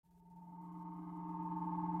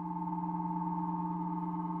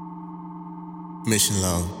Mission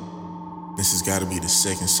log. This has gotta be the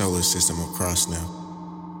second solar system across now.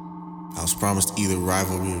 I was promised either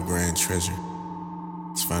rivalry or grand treasure.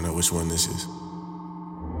 Let's find out which one this is.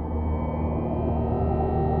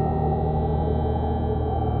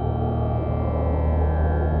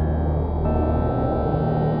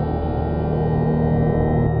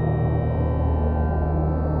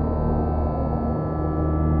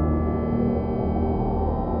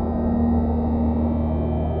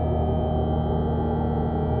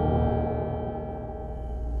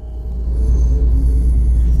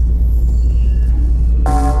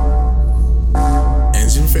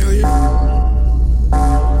 Failure?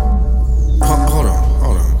 Hold on.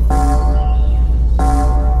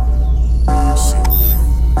 Let's see.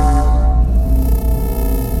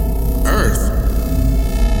 Earth?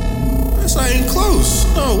 That's not even close.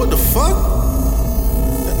 No, what the fuck?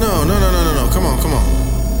 No. Come on.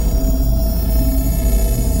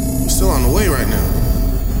 We're still on the way right now.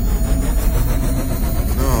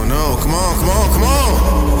 No. Come on.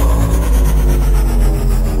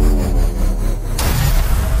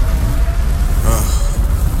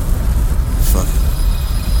 Fuck it.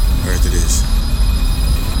 Earth it is.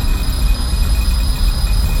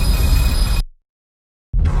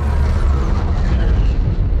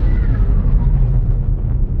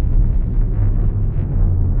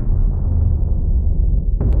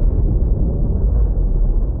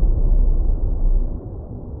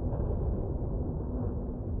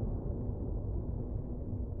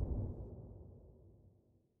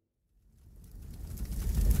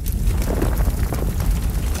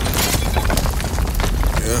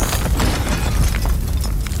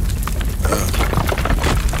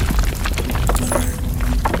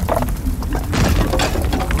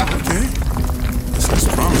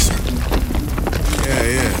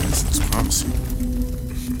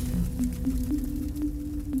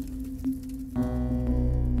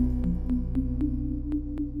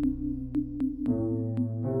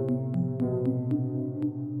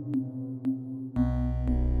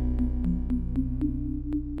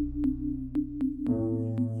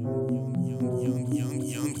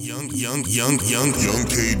 Young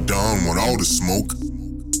K Don want all the smoke.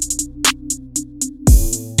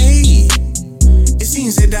 Hey, it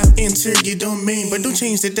seems that I've entered your domain, but don't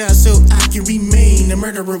change the dial so I can remain a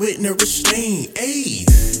murderer with no restraint. Hey,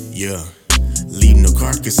 yeah, leave no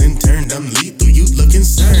carcass interned. I'm lethal, you look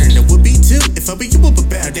concerned. I would be too if I be you, but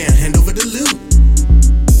bow down, hand over the loot.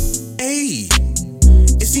 Hey,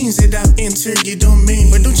 it seems that I've entered your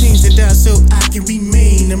domain, but don't change the dial so I can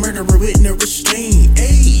remain a murderer with no restraint.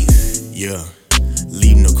 Hey, yeah,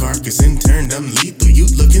 leave no carcass interned. I'm lethal, you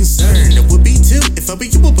look concerned. I would be too if I be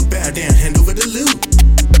you, but bow down, hand over the loot.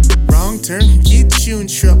 Wrong turn can get you in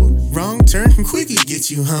trouble. Wrong turn can quickly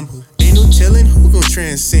get you humble. Ain't no telling who gon'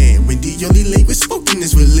 transcend when the only language spoken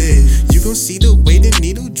is with lead. You gon' see the way the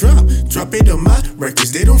needle drop. Drop it on my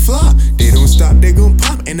records, they don't flop. They don't stop, they gon'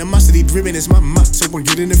 pop. Animosity driven is my motto. When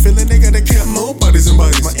getting the feeling, they gotta count more bodies and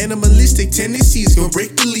bodies. My animalistic tendencies gon'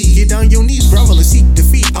 break the lead. Get down your knees, grovel and seek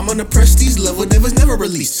defeat. I'm on a prestige level that was never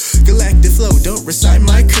released. Galactic flow, don't recite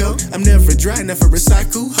my code. I'm never dry, never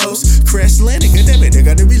recycle host. Crash landing, goddammit, I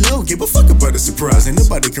gotta reload. Give a fuck about the surprise. Ain't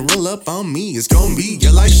nobody can roll up on me. It's gon' be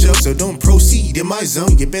your life show, so don't proceed in my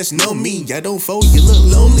zone. You best know me. I don't fold, you look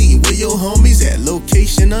lonely. Where your homies at?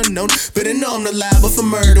 Location unknown. Better know I'm the liable for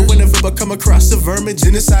murder. Whenever I come across a vermin,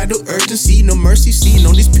 genocidal urgency. No mercy seen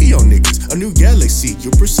on these PO niggas. A new galaxy,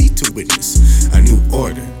 you'll proceed to witness. A new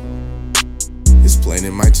order. It's plain,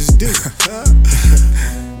 it might just do.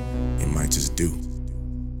 It might just do.